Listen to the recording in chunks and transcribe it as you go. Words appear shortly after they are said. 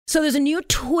So there's a new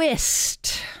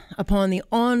twist upon the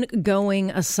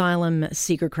ongoing asylum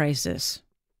seeker crisis.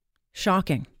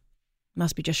 Shocking.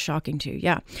 Must be just shocking to you,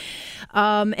 yeah.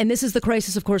 And this is the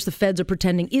crisis, of course, the feds are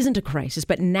pretending isn't a crisis.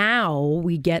 But now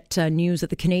we get news that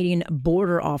the Canadian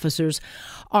border officers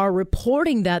are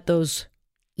reporting that those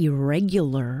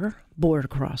irregular border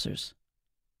crossers,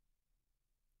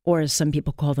 or as some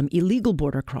people call them, illegal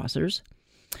border crossers,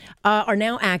 are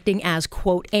now acting as,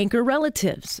 quote, anchor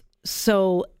relatives.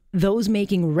 So those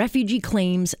making refugee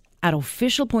claims at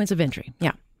official points of entry.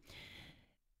 Yeah.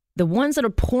 The ones that are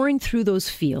pouring through those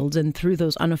fields and through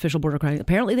those unofficial border crossings,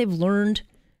 apparently they've learned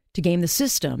to game the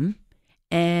system.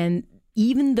 And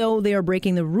even though they are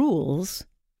breaking the rules,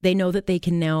 they know that they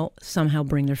can now somehow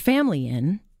bring their family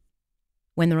in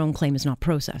when their own claim is not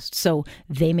processed. So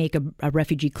they make a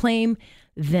refugee claim,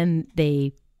 then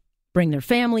they bring their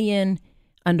family in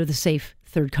under the Safe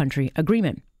Third Country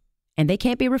Agreement. And they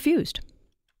can't be refused.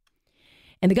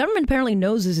 And the government apparently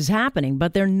knows this is happening,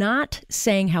 but they're not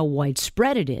saying how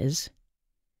widespread it is.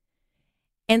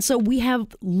 And so we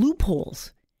have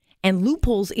loopholes and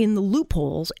loopholes in the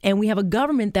loopholes, and we have a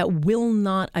government that will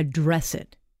not address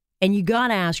it. And you got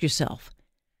to ask yourself,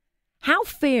 how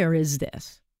fair is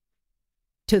this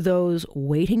to those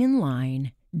waiting in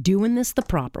line, doing this the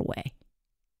proper way?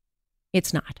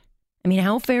 It's not. I mean,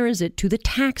 how fair is it to the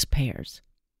taxpayers?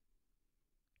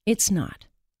 It's not.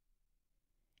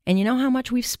 And you know how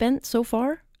much we've spent so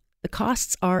far? The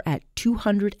costs are at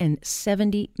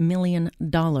 $270 million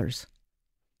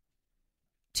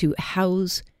to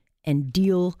house and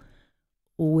deal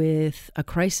with a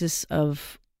crisis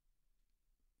of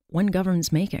one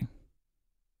government's making.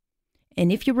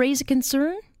 And if you raise a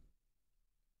concern,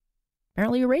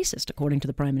 apparently you're racist, according to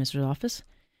the Prime Minister's office.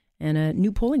 And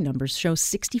new polling numbers show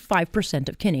 65%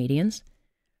 of Canadians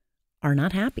are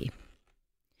not happy.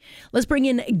 Let's bring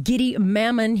in Giddy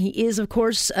Mammon. He is, of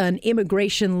course, an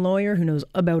immigration lawyer who knows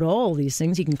about all these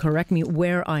things. He can correct me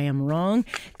where I am wrong.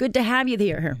 Good to have you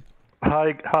here.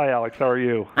 Hi, Alex. How are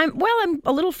you? I'm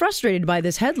a little frustrated by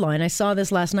this headline. I saw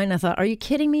this last night and I thought, are you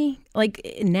kidding me? Like,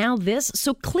 now this?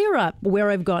 So clear up where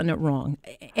I've gotten it wrong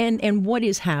and what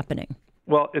is happening.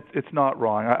 Well, it's not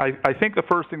wrong. I think the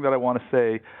first thing that I want to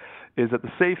say is that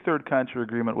the Safe Third Country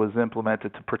Agreement was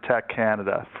implemented to protect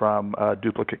Canada from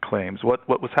duplicate claims. What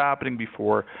was happening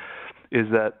before is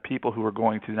that people who were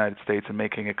going to the United States and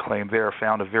making a claim there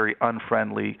found a very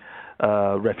unfriendly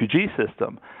refugee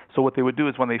system. So what they would do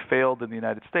is when they failed in the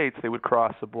United States, they would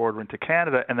cross the border into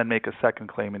Canada and then make a second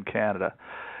claim in Canada.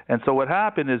 And so what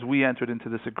happened is we entered into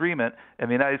this agreement, and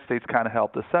the United States kind of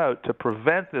helped us out to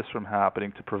prevent this from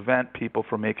happening, to prevent people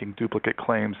from making duplicate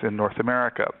claims in North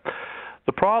America.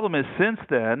 The problem is since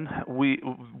then,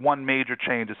 one major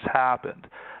change has happened.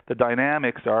 The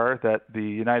dynamics are that the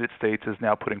United States is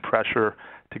now putting pressure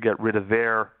to get rid of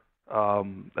their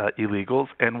illegals,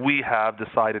 and we have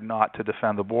decided not to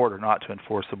defend the border, not to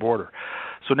enforce the border.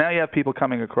 So now you have people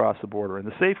coming across the border, and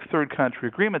the Safe Third Country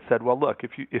Agreement said, well, look,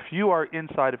 if you are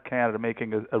inside of Canada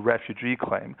making a refugee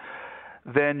claim,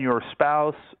 then your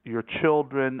spouse, your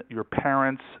children, your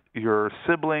parents, your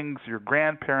siblings, your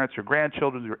grandparents, your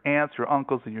grandchildren, your aunts, your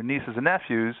uncles, and your nieces and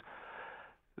nephews,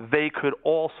 they could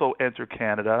also enter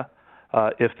Canada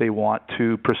if they want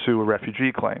to pursue a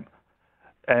refugee claim.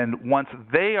 And once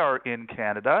they are in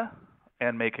Canada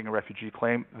and making a refugee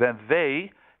claim, then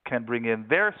they can bring in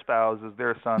their spouses,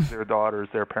 their sons, their daughters,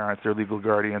 their parents, their legal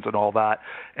guardians, and all that,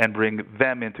 and bring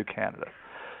them into Canada.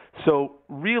 So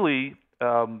really,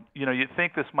 you'd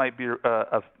think this might be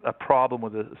a problem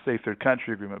with the Safe Third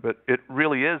Country Agreement, but it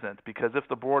really isn't, because if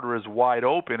the border is wide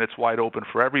open, it's wide open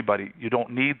for everybody. You don't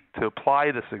need to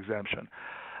apply this exemption.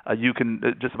 You can,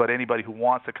 just about anybody who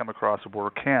wants to come across the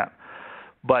border can.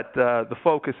 But the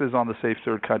focus is on the Safe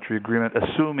Third Country Agreement,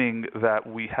 assuming that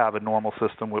we have a normal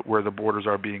system where the borders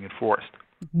are being enforced.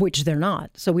 Which they're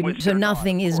not. So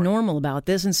nothing is normal about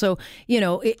this. And so,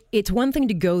 it's one thing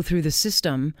to go through the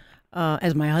system,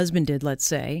 as my husband did, let's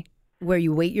say, where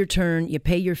you wait your turn, you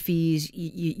pay your fees,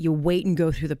 you wait and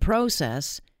go through the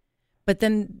process. But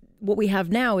then what we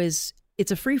have now is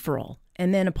it's a free-for-all.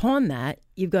 And then upon that,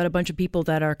 you've got a bunch of people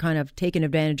that are kind of taking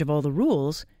advantage of all the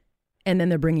rules, and then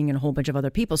they're bringing in a whole bunch of other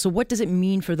people. So what does it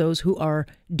mean for those who are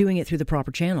doing it through the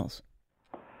proper channels?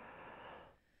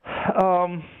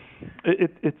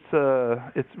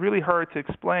 It's really hard to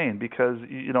explain because,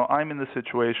 I'm in this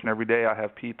situation every day. I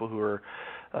have people who are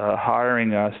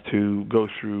hiring us to go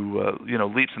through,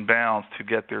 leaps and bounds to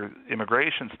get their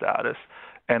immigration status.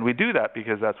 And we do that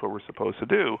because that's what we're supposed to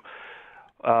do.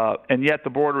 And yet the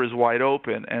border is wide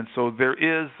open. And so there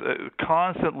is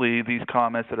constantly these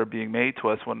comments that are being made to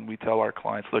us when we tell our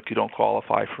clients, look, you don't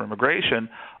qualify for immigration.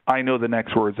 I know the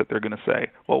next words that they're going to say.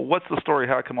 Well, what's the story?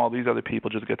 How come all these other people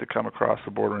just get to come across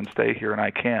the border and stay here and I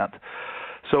can't?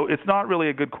 So it's not really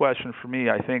a good question for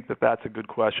me. I think that that's a good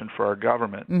question for our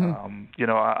government.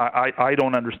 I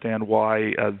don't understand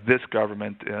why this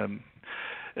government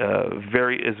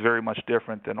is very much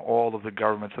different than all of the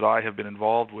governments that I have been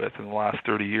involved with in the last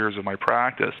 30 years of my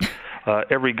practice.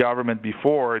 Every government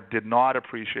before did not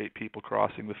appreciate people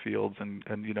crossing the fields and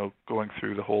going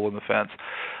through the hole in the fence.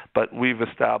 But we've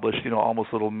established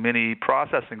almost little mini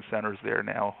processing centers there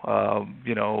now,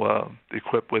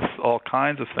 equipped with all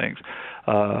kinds of things,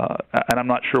 and I'm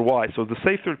not sure why. So the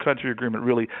Safe Third Country Agreement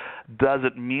really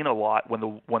doesn't mean a lot when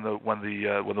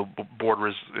the border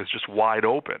is just wide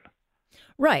open.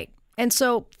 Right. And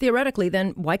so theoretically,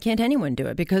 then why can't anyone do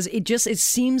it? Because it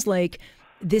seems like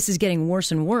this is getting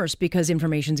worse and worse because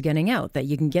information's getting out that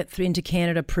you can get into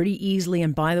Canada pretty easily.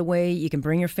 And by the way, you can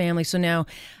bring your family. So now,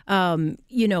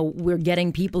 we're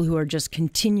getting people who are just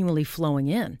continually flowing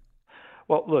in.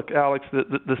 Well, look, Alex,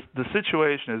 the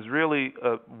situation is really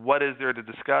what is there to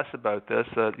discuss about this?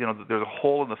 There's a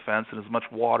hole in the fence and as much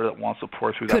water that wants to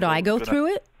pour through that. Could I go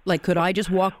through it? Like, could I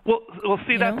just walk? Well,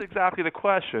 see, that's exactly the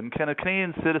question. Can a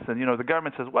Canadian citizen, the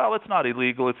government says, well, it's not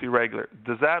illegal, it's irregular.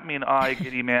 Does that mean I,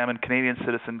 Giddy Mammon, Canadian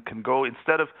citizen, can go,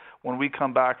 instead of when we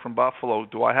come back from Buffalo,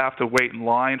 do I have to wait in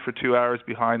line for 2 hours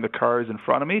behind the cars in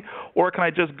front of me? Or can I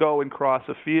just go and cross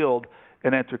a field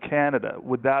and enter Canada?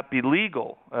 Would that be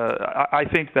legal? I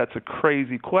think that's a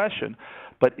crazy question.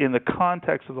 But in the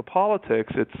context of the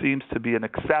politics, it seems to be an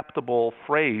acceptable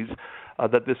phrase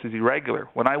that this is irregular.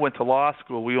 When I went to law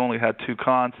school, we only had two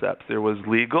concepts. There was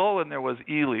legal and there was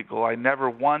illegal. I never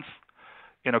once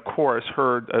in a course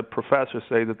heard a professor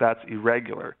say that that's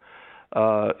irregular.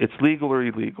 It's legal or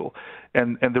illegal.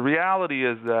 And the reality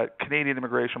is that Canadian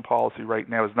immigration policy right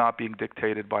now is not being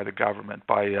dictated by the government,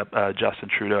 by Justin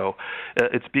Trudeau.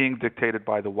 It's being dictated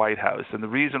by the White House. And the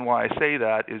reason why I say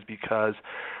that is because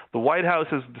the White House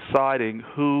is deciding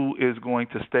who is going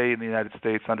to stay in the United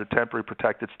States under temporary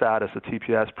protected status, a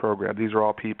TPS program. These are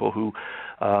all people who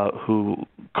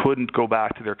couldn't go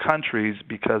back to their countries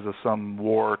because of some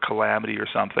war, calamity, or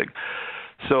something.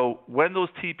 So when those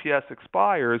TPS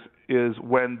expires is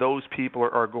when those people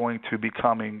are going to be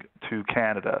coming to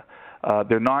Canada.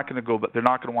 They're not going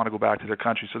to want to go back to their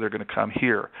country, so they're going to come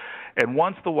here. And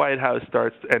once the White House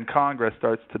starts and Congress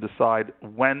starts to decide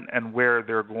when and where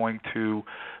they're going to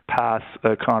pass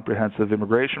a comprehensive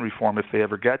immigration reform, if they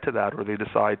ever get to that, or they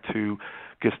decide to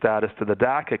give status to the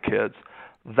DACA kids,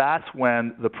 that's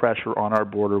when the pressure on our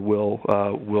border will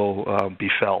be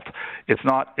felt. It's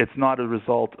not a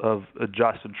result of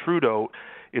Justin Trudeau.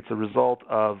 It's a result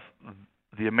of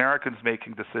the Americans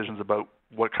making decisions about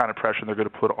what kind of pressure they're going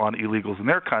to put on illegals in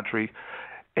their country,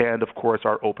 and of course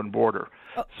our open border.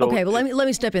 Okay, well let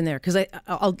me step in there because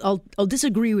I'll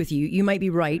disagree with you. You might be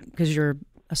right because you're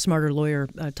a smarter lawyer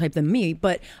type than me,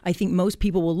 but I think most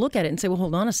people will look at it and say, well,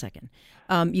 hold on a second.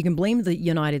 You can blame the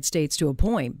United States to a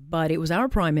point, but it was our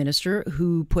prime minister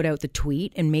who put out the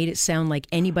tweet and made it sound like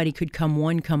anybody could come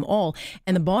one, come all.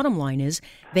 And the bottom line is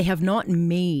they have not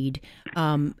made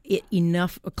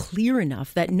it clear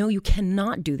enough that, no, you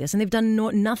cannot do this. And they've done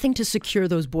nothing to secure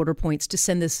those border points to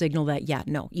send this signal that,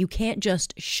 no, you can't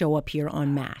just show up here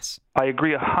en masse. I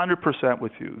agree 100%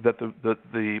 with you that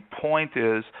the point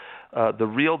is the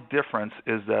real difference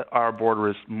is that our border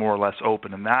is more or less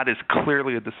open, and that is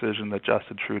clearly a decision that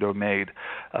Justin Trudeau made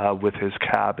with his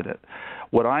cabinet.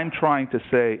 What I'm trying to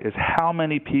say is how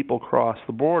many people cross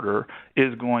the border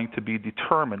is going to be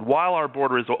determined. While our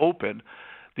border is open,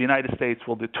 the United States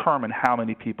will determine how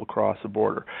many people cross the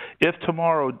border. If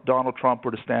tomorrow Donald Trump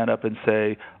were to stand up and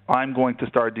say, I'm going to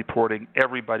start deporting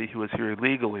everybody who is here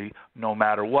illegally, no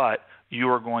matter what, you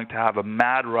are going to have a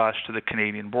mad rush to the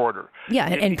Canadian border. Yeah,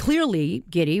 and clearly,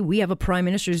 Giddy, we have a prime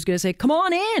minister who's going to say, come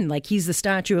on in, like he's the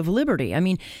Statue of Liberty. I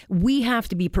mean, we have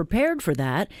to be prepared for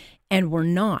that, and we're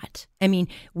not. I mean,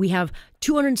 we have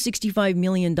 $265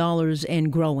 million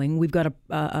and growing. We've got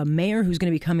a mayor who's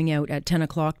going to be coming out at 10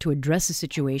 o'clock to address the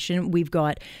situation. We've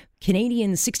got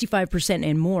Canadians, 65%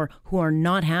 and more, who are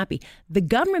not happy. The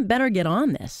government better get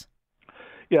on this.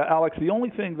 Yeah, Alex, the only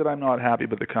thing that I'm not happy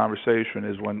about the conversation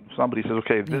is when somebody says,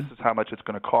 okay, this is how much it's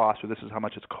going to cost, or this is how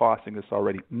much it's costing us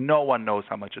already. No one knows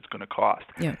how much it's going to cost.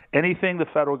 Yeah. Anything the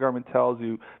federal government tells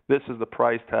you, this is the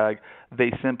price tag,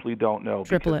 they simply don't know.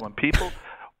 Triple because it. when people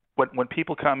when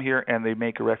people come here and they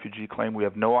make a refugee claim, we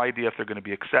have no idea if they're going to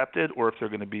be accepted or if they're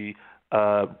going to be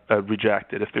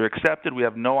rejected. If they're accepted, we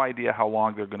have no idea how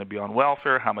long they're going to be on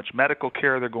welfare, how much medical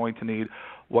care they're going to need,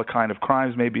 what kind of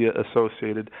crimes may be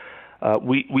associated.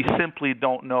 We simply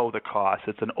don't know the cost.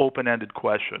 It's an open-ended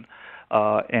question.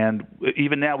 And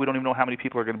even now, we don't even know how many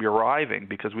people are going to be arriving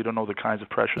because we don't know the kinds of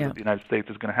pressure that the United States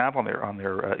is going to have on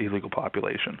their illegal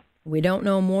population. We don't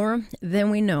know more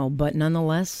than we know, but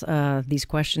nonetheless, these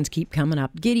questions keep coming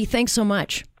up. Gidi, thanks so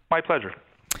much. My pleasure.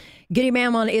 Gidi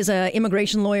Mammon is an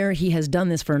immigration lawyer. He has done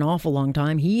this for an awful long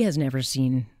time. He has never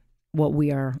seen what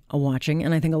we are watching,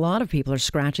 and I think a lot of people are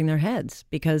scratching their heads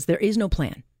because there is no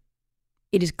plan.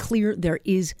 It is clear there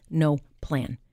is no plan.